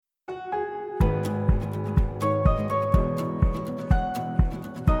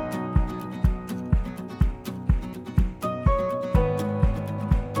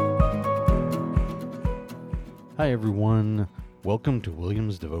Hi everyone, welcome to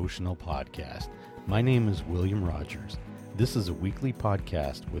William's Devotional Podcast. My name is William Rogers. This is a weekly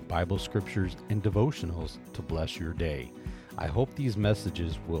podcast with Bible scriptures and devotionals to bless your day. I hope these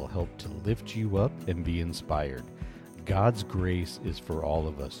messages will help to lift you up and be inspired. God's grace is for all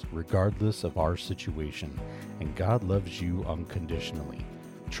of us, regardless of our situation, and God loves you unconditionally.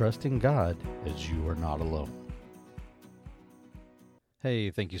 Trust in God as you are not alone.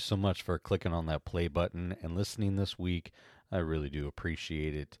 Hey, thank you so much for clicking on that play button and listening this week. I really do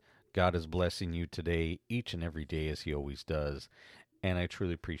appreciate it. God is blessing you today, each and every day, as He always does, and I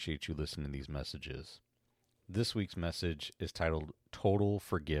truly appreciate you listening to these messages. This week's message is titled Total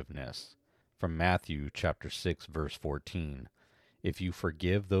Forgiveness, from Matthew chapter 6, verse 14. If you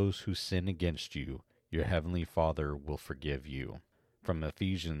forgive those who sin against you, your heavenly Father will forgive you. From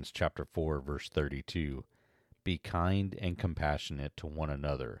Ephesians chapter 4, verse 32. Be kind and compassionate to one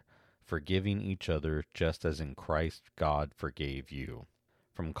another, forgiving each other just as in Christ God forgave you.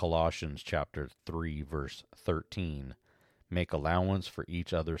 From Colossians chapter 3, verse 13. Make allowance for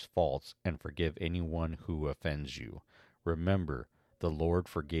each other's faults and forgive anyone who offends you. Remember, the Lord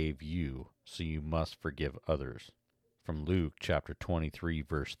forgave you, so you must forgive others. From Luke chapter 23,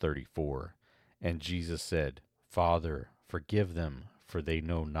 verse 34. And Jesus said, Father, forgive them, for they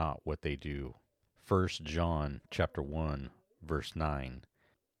know not what they do. 1 John chapter 1, verse 9.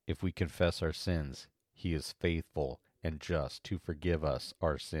 If we confess our sins, He is faithful and just to forgive us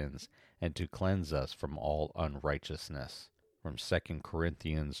our sins and to cleanse us from all unrighteousness. From 2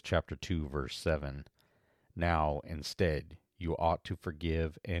 Corinthians chapter 2, verse 7. Now, instead, you ought to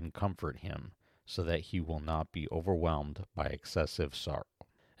forgive and comfort him, so that he will not be overwhelmed by excessive sorrow.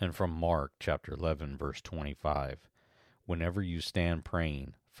 And from Mark chapter 11, verse 25. Whenever you stand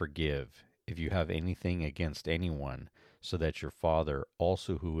praying, forgive, if you have anything against anyone, so that your Father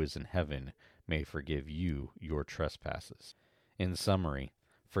also who is in heaven may forgive you your trespasses. In summary,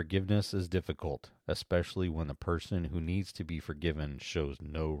 forgiveness is difficult, especially when the person who needs to be forgiven shows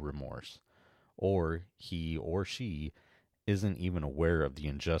no remorse, or he or she isn't even aware of the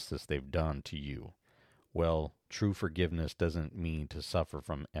injustice they've done to you. Well, true forgiveness doesn't mean to suffer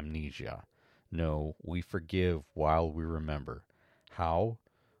from amnesia. No, we forgive while we remember. How?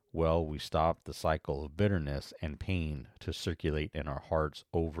 Well, we stop the cycle of bitterness and pain to circulate in our hearts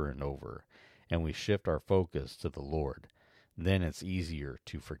over and over, and we shift our focus to the Lord. Then it's easier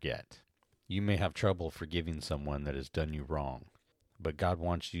to forget. You may have trouble forgiving someone that has done you wrong, but God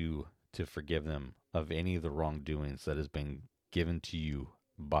wants you to forgive them of any of the wrongdoings that has been given to you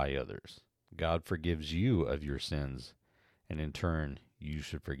by others. God forgives you of your sins, and in turn, you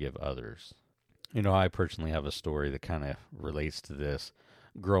should forgive others. You know, I personally have a story that kind of relates to this.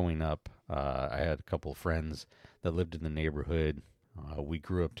 Growing up, I had a couple of friends that lived in the neighborhood. We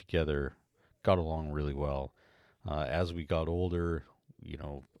grew up together, got along really well. As we got older, you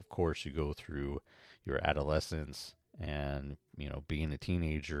know, of course you go through your adolescence and, you know, being a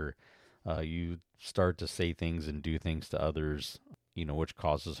teenager, you start to say things and do things to others, you know, which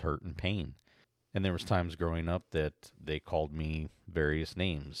causes hurt and pain. And there was times growing up that they called me various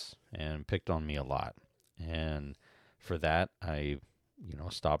names and picked on me a lot. And for that, I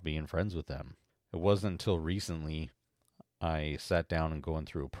stopped being friends with them. It wasn't until recently I sat down and going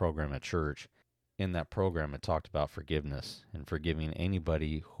through a program at church. In that program, it talked about forgiveness and forgiving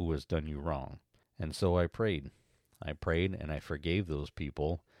anybody who has done you wrong. And so I prayed. And I forgave those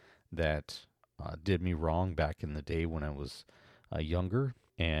people that did me wrong back in the day when I was younger.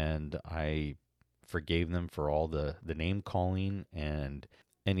 And I forgave them for all the name calling and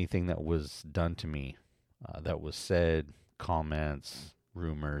anything that was done to me, that was said, comments,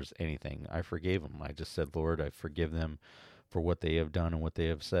 rumors, anything. I forgave them. I just said, Lord, I forgive them for what they have done and what they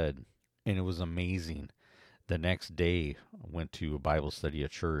have said. And it was amazing. The next day, I went to a Bible study at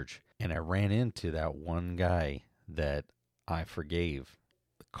church, and I ran into that one guy that I forgave,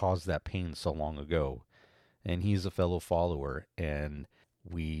 caused that pain so long ago. And he's a fellow follower, and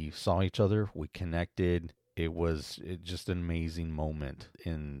we saw each other, we connected. It was just an amazing moment.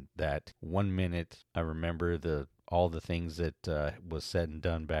 In that 1 minute, I remember all the things that was said and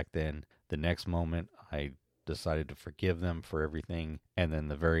done back then. The next moment, I decided to forgive them for everything. And then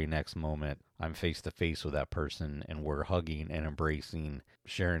the very next moment, I'm face to face with that person, and we're hugging and embracing,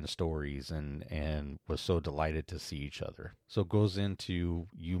 sharing stories, and was so delighted to see each other. So it goes into,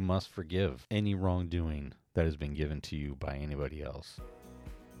 you must forgive any wrongdoing that has been given to you by anybody else.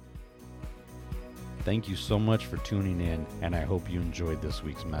 Thank you so much for tuning in, and I hope you enjoyed this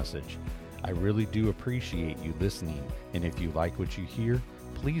week's message. I really do appreciate you listening, and if you like what you hear,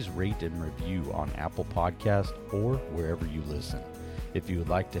 please rate and review on Apple Podcasts or wherever you listen. If you would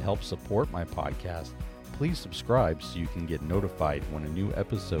like to help support my podcast, please subscribe so you can get notified when a new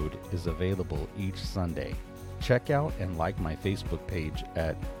episode is available each Sunday. Check out and like my Facebook page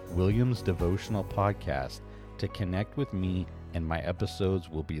at Williams Devotional Podcast to connect with me, and my episodes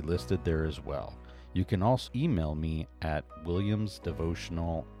will be listed there as well. You can also email me at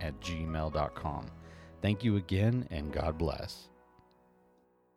williamsdevotional@gmail.com. Thank you again, and God bless.